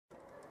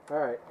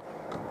Alright.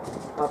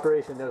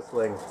 Operation No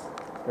Sling.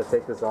 Let's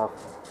take this off.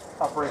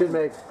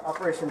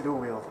 Operation Dual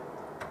Wield.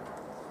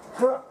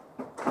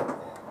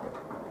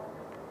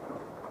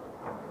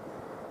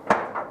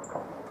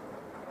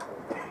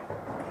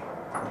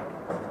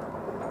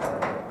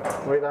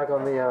 Are we back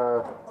on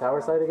the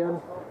tower side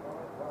again?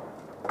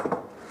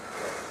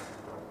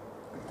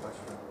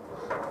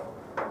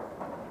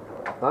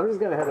 I'm just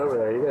gonna head over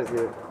there. You guys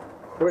do.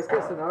 Worst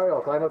case scenario,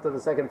 I'll climb up to the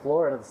second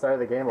floor and at the start of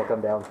the game we'll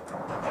come down.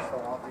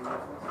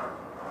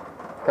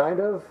 Kind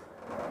of.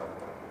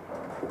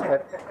 I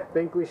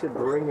think we should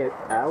bring it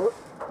out.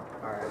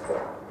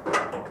 Alright.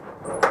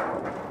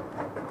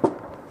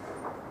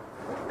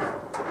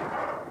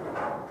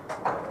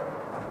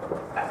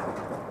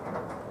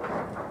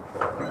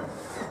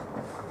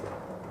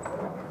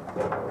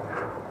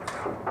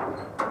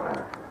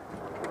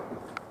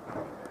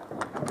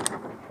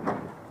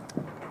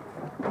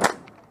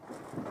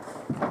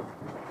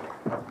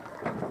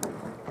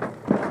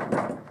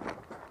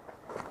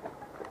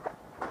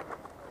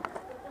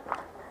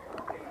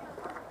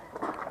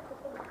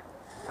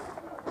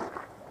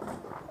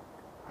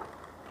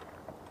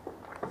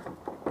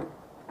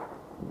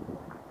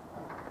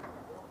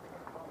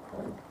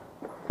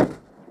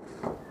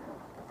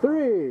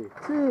 3,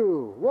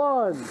 2,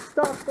 1,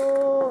 stop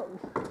the...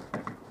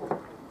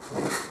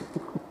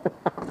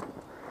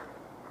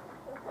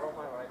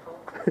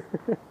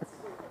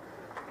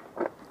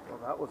 Well,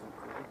 that wasn't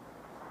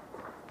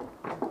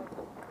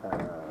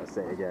cool.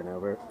 Say again,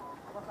 over.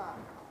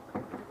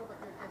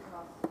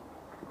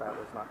 That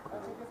was not cool.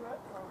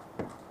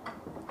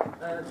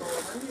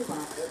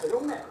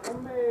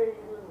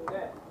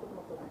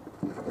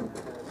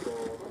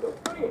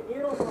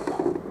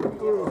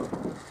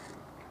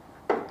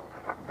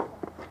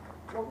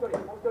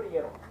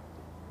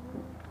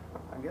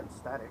 I'm getting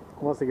static.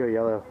 Who wants to go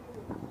yellow?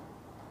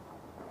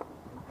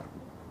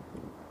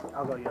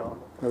 I'll go yellow.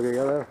 I'll go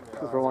yellow?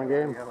 Just for one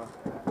game? Yellow.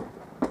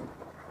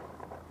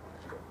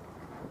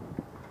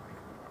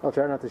 I'll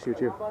try not to shoot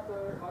you.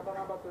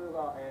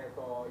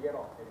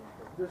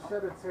 Just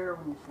shed a tear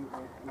when you shoot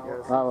me.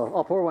 Yes.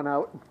 I'll pour one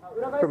out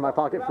from my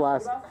pocket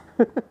flask.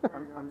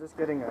 I'm just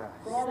getting a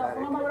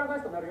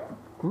static.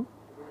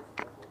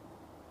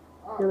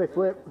 Yeah, they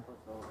flip.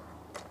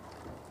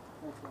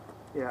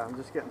 Yeah, I'm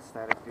just getting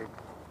static, dude.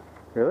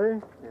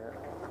 Really? Yeah.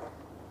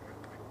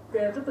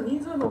 ちょっと人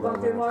数の関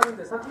係もあるん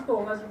で、さっき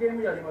と同じゲー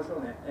ムやりましょ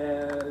うね。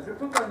10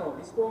分間の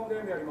リスポーンゲ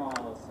ームやりま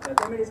す。10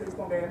 minutes リス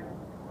ポーンゲーム。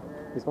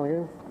Respawn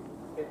game?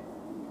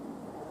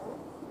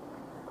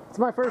 It's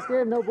my first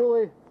game, no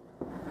bully.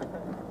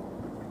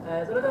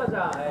 それではじ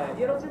ゃあ、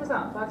イエローチーム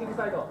さん、パーキング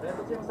サイド、レッ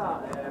ドチーム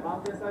さん、マウ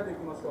ンテンサイド行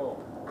きましょ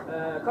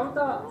う。カウン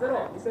ター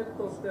0リセッ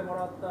トしても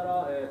らった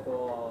ら、I don't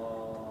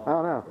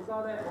know. ブザ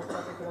ーでお知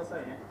らせくださ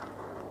いね。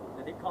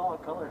Did he call a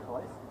color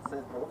twice? It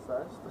says both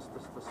sides. Just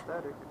the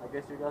static. I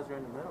guess you guys are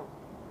in the middle.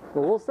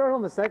 Well, we'll start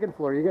on the second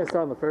floor. You guys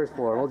start on the first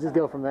floor. We'll just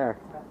go from there.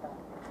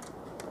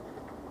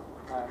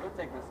 Alright, we'll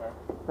take this side.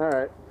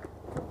 Alright.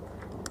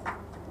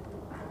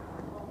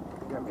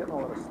 Yeah, I'm getting a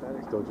lot of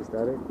static. Still just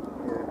static?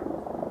 Yeah.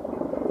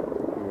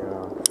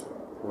 Yeah.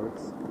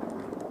 Works.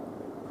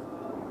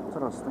 That's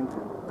what I was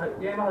thinking. はい、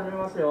ゲーム始め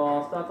ます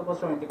よ。スタートポジ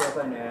ション行ってくだ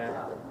さいね。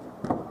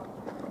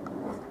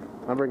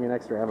I'm bringing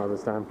extra ammo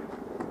this time.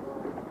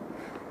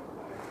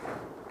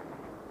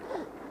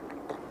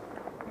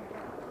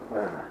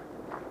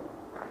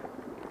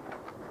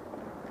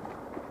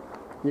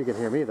 You can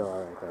hear me though,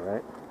 alright though,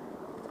 right?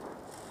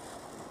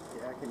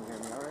 Yeah, can you hear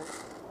me alright?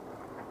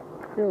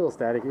 You're a little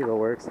staticky, but it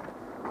works.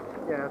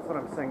 Yeah, that's what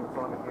I'm saying, that's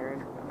what I'm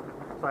hearing.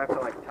 So I have to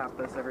like tap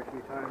this every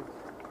few times.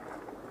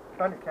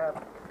 Find your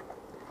cap.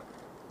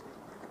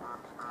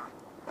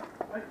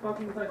 はい、パー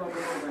キングサイドありが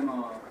とうござい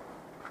ま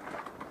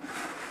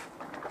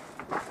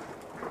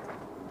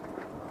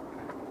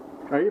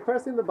す。 Are you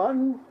pressing the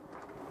button?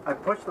 I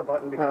pushed the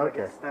button because Oh, I okay.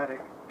 get static.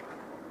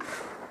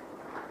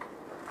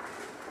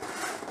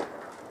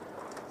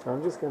 So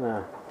I'm just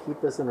gonna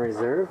keep this in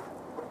reserve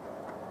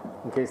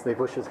in case they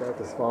push us back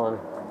to spawn.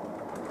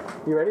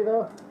 You ready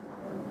though?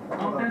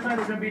 マウンテンサイ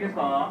ド準備いいです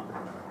か？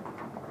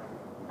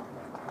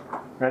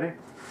 Ready?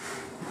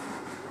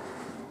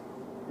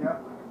 Yeah.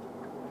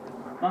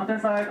 マウンテン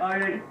サイド、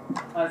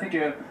Thank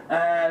you。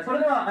それ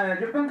では、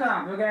10分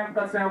間無限復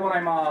活戦を行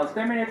います。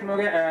10 minutes 無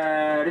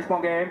限、リスポ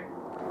ンゲーム、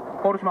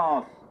コールし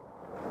ま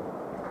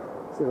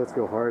す。 See, let's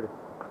go hard.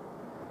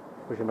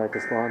 Push him back to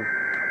spawn.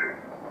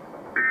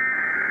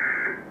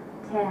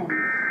 10, 9,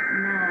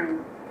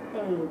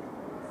 8,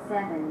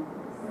 7,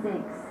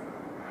 6,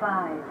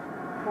 5,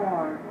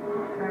 4,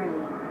 3,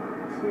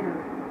 2,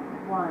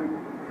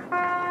 1.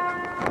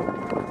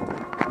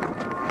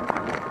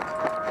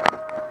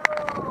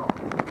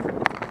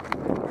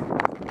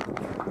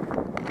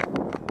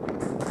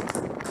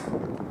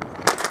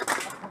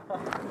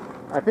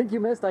 I think you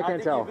missed, I can't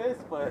think tell. you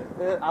missed, but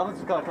I was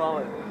just gonna call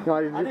it. No, I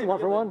I didn't didn't one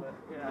for feel it, one? but,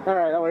 yeah.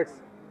 Alright, that works.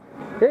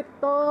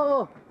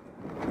 Hito!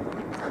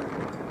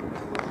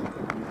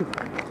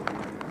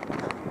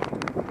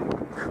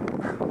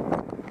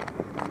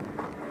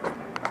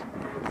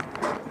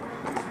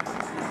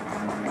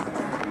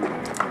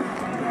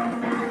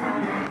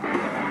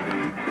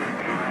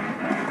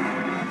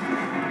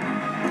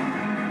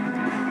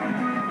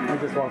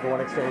 1 for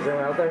 1 exchange then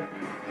out there.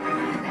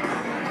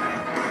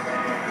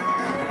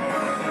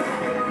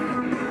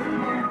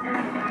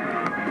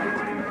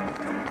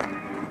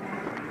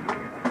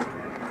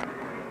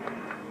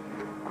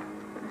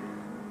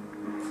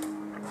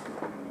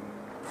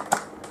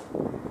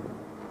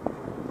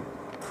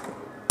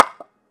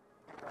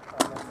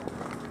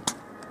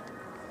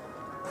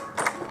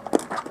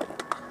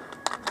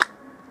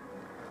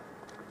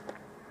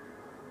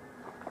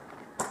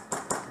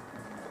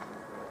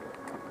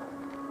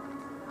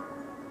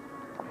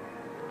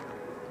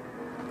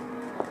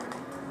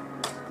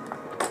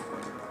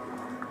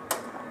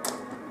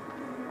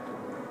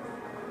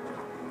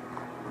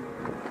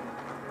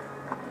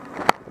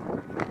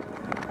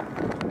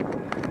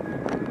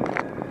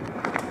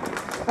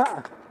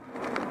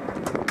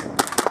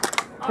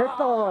 Hit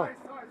the...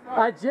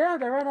 I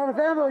jammed, I ran out of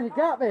ammo, you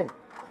got me.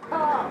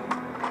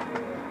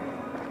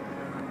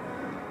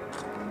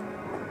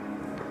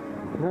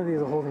 None of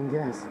these are holding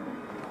gas.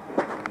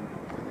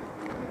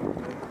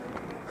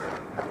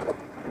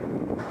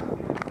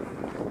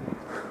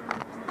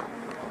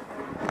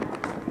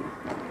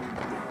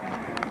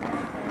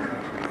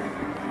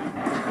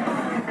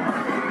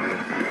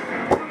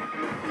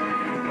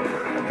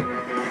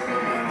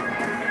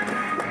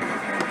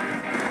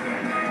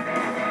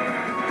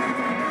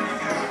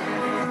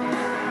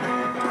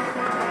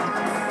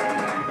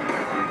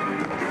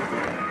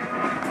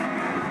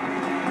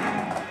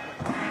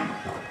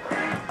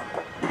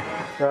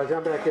 I'll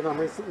jump back in. I'm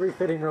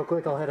refitting real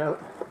quick. I'll head out.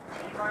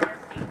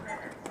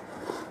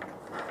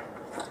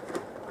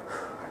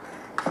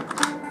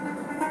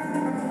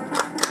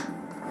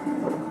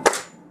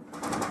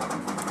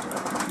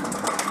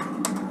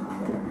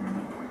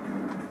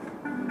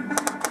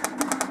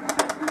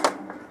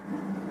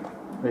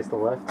 Face the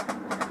left.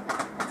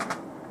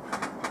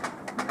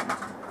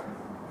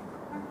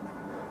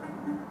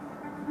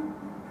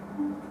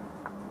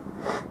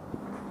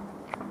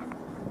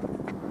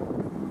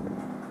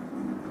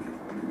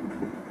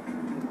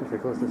 If they're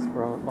close to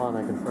spawn,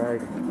 I can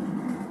frag.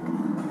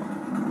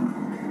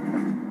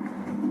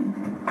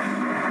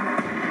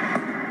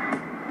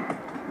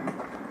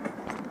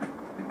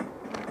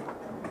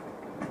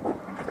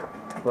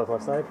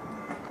 Left side.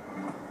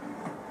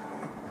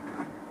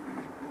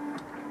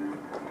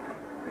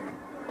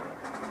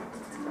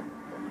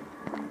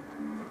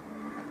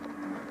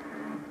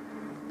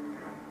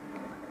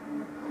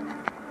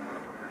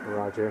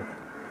 Roger.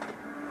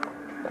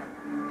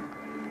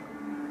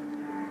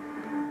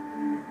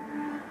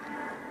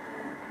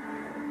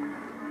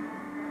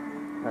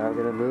 I'm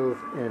gonna move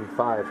in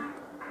 5.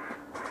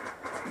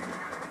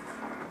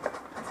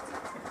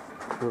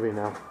 Moving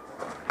now.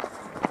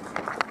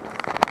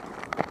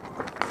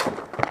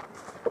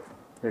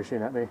 They're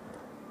shooting at me.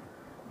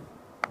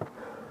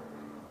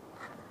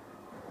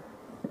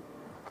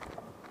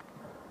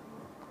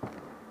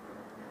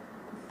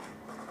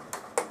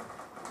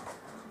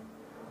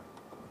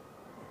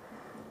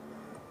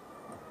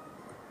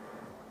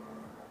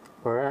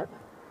 Where at?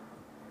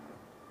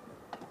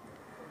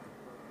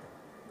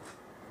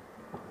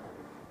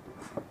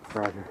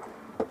 Roger.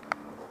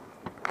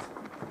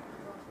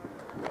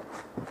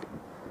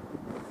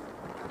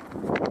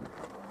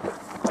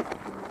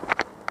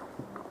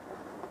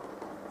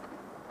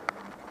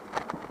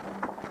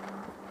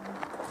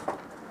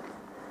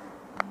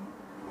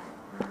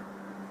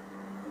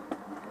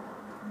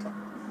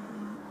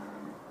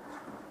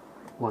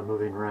 One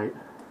moving right.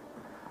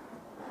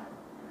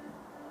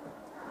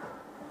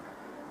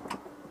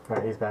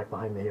 Alright, he's back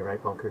behind the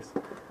right bunkers.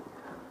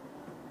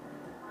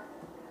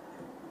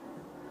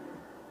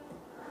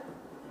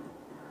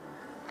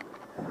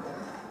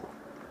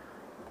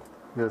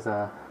 There's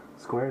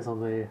squares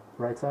on the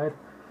right side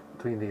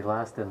between the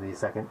last and the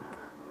second.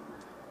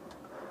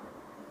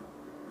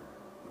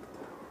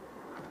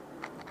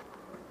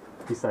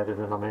 He sighted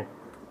in on me.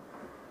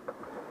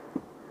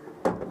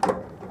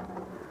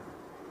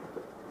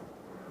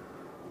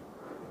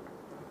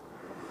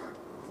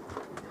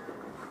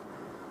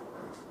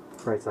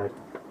 Right side.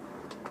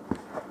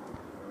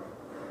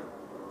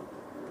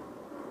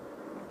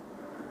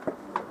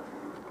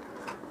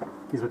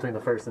 He's between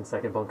the first and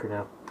second bunker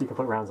now. You can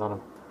put rounds on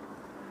him.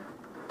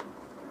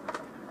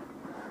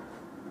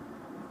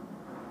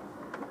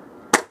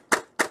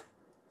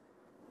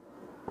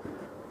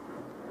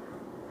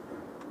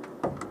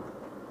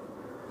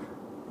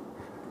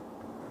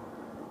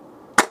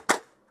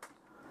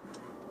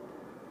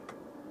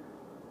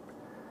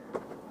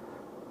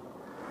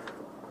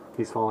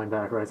 He's falling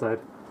back, right side.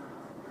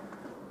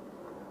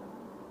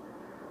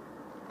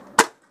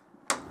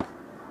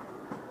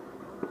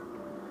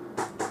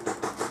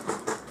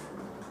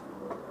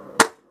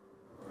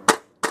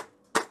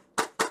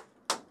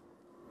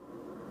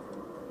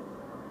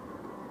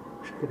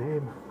 Good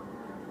aim.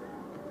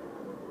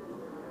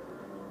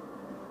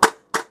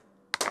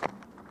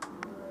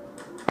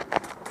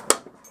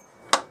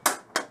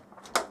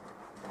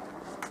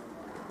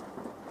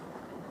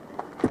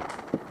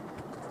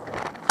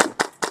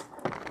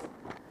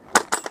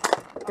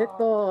 Hit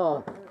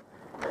the...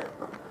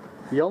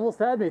 You almost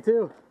had me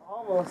too.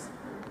 Almost.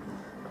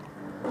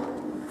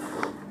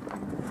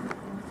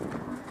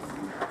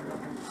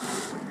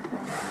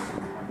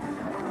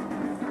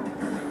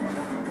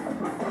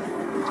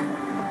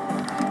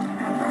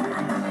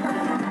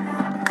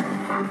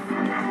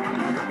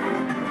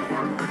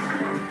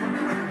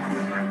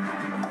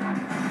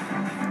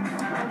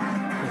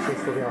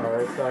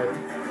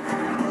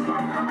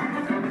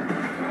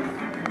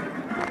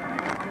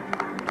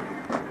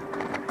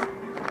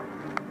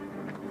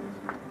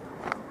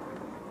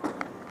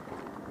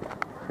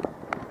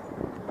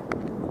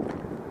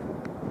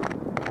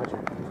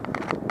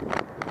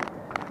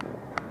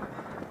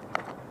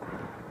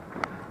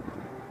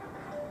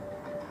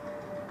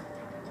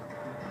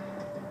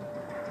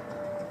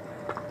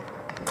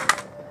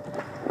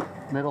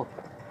 Middle.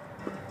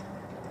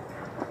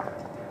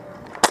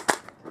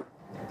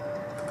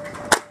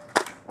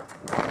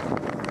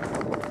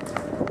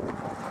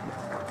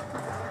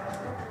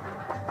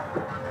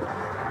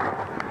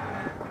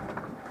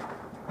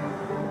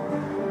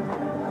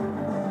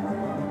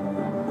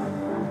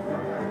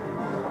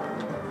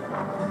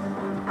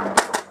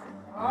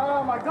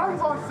 Oh, my gun's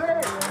on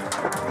safe!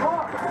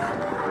 Fuck!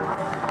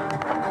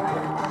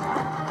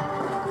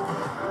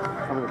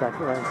 I'm gonna back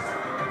the lens.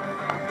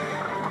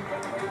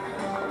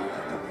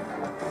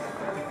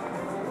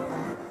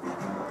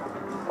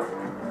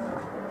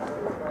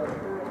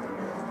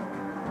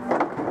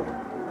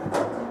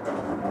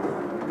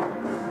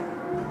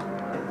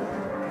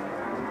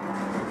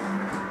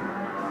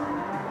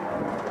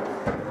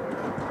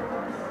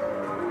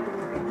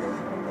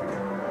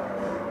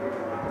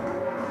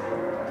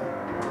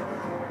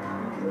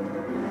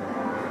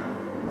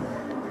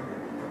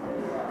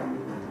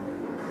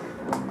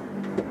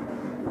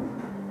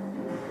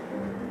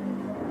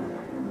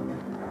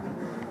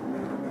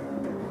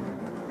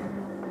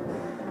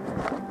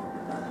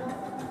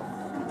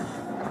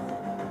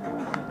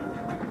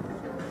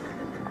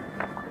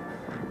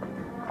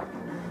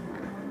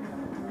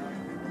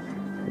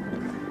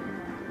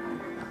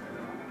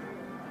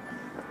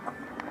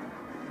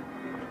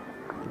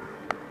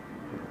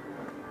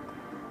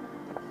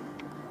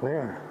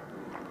 Where?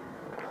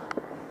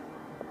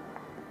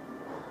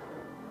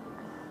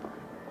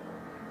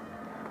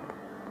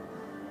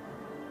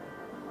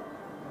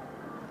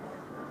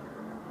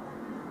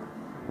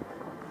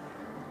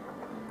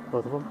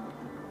 Both of them?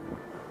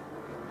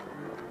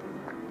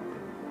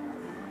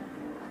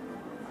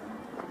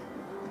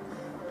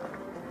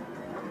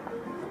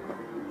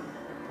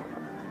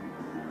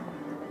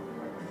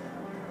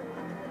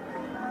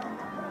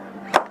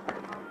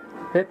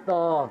 Hit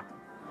the...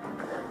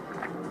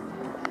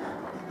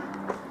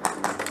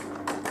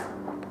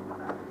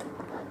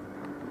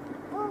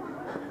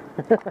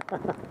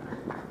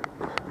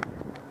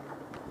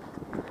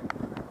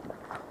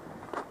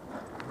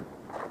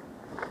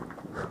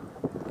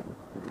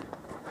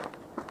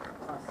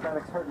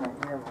 Static's hurting my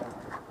ear, man.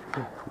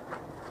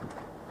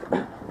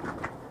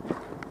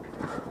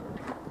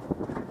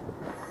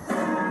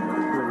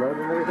 You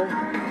loaded anything?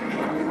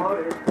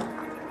 Loaded.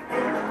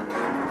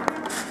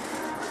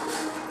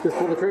 Just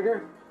pull the trigger?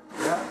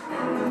 Yeah.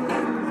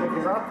 Think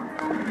he's up?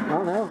 I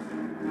don't know.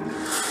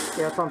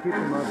 Yeah, it's on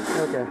pupil mode.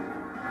 Okay.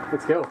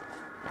 Let's go.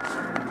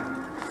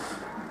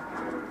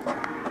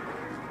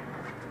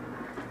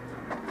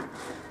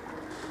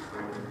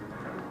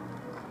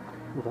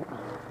 Okay.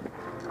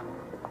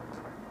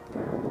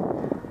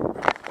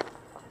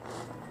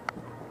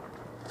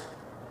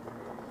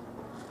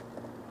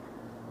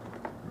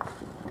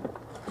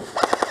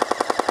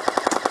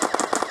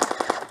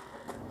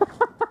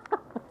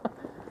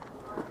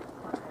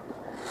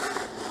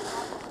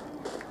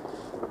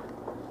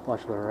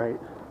 Watch the right.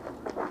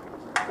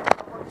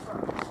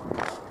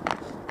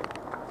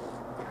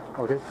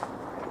 Okay.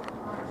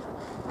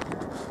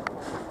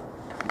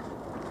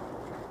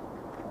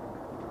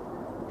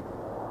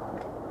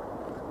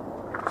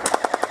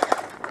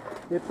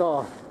 It's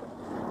off.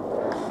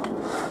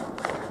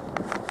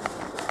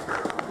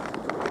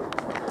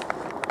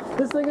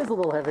 This thing is a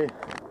little heavy.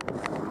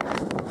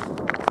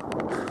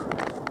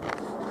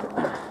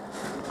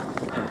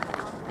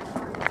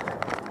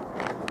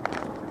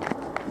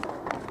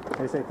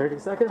 They say 30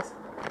 seconds?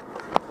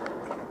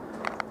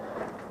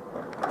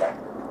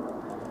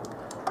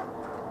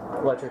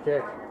 Electric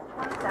kick.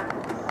 20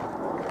 seconds.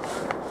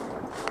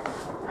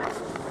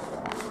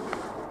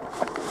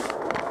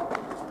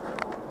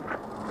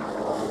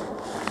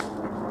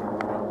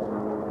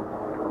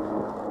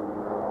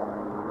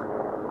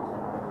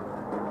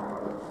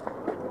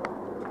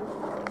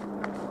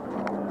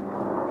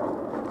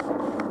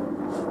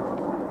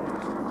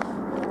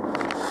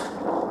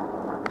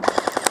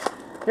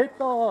 Hit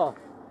the...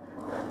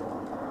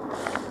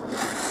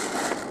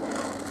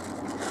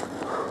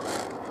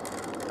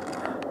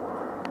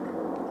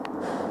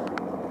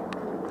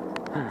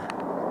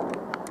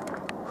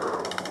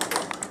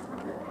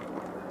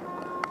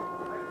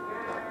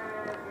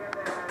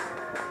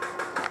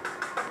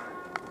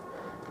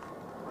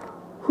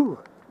 Whew.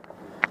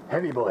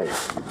 Heavy boy.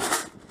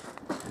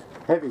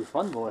 Heavy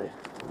fun boy.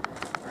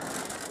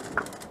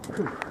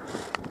 Whew.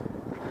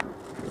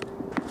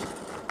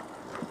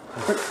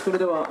 はい、それ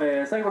では、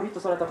最後ヒット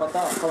された方、カ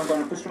ウンター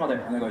のプッシュまでお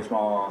願いし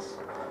ます。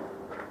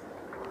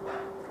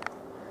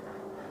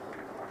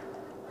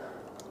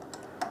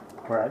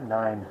We're at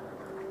 9.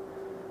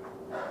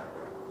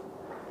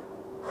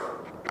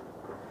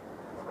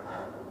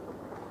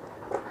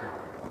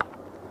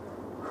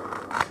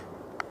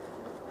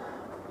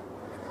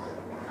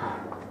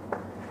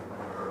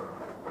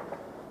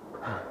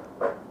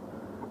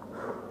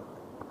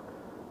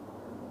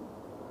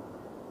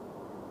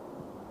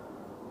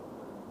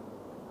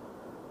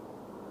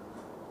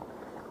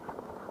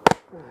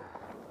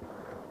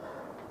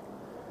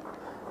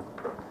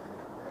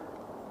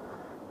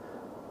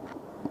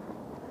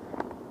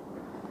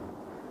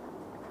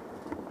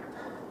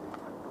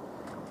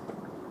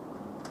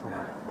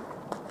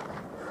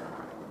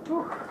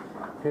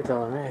 You're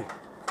telling me.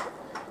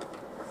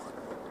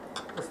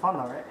 It's fun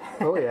though, right?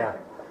 Oh yeah.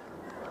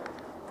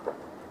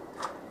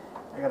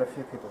 I got a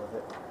few people with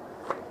it.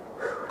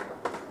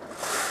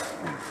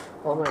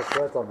 All my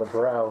sweat's on the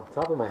brow.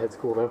 Top of my head's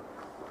cool though.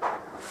 Yeah,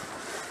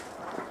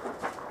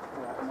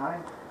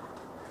 9.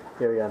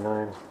 Yeah, we got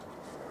 9.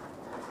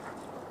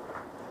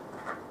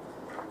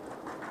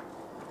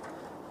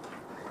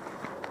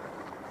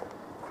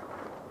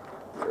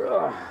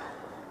 Ugh.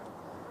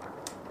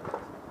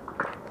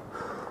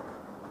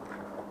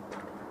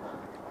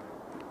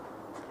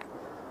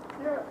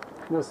 Yeah.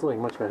 No sling,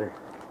 much better.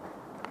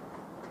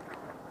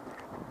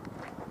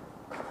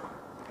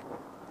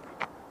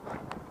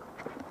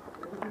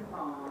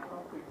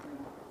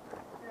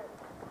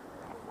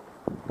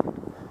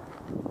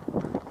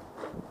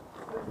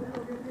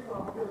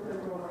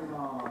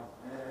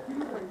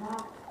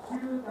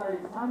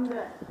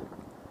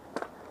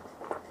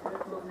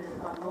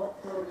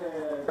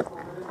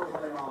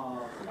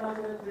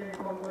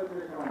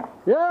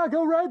 Yeah,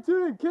 go red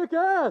team, kick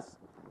ass!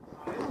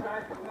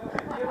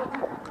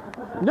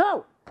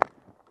 No!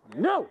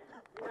 No!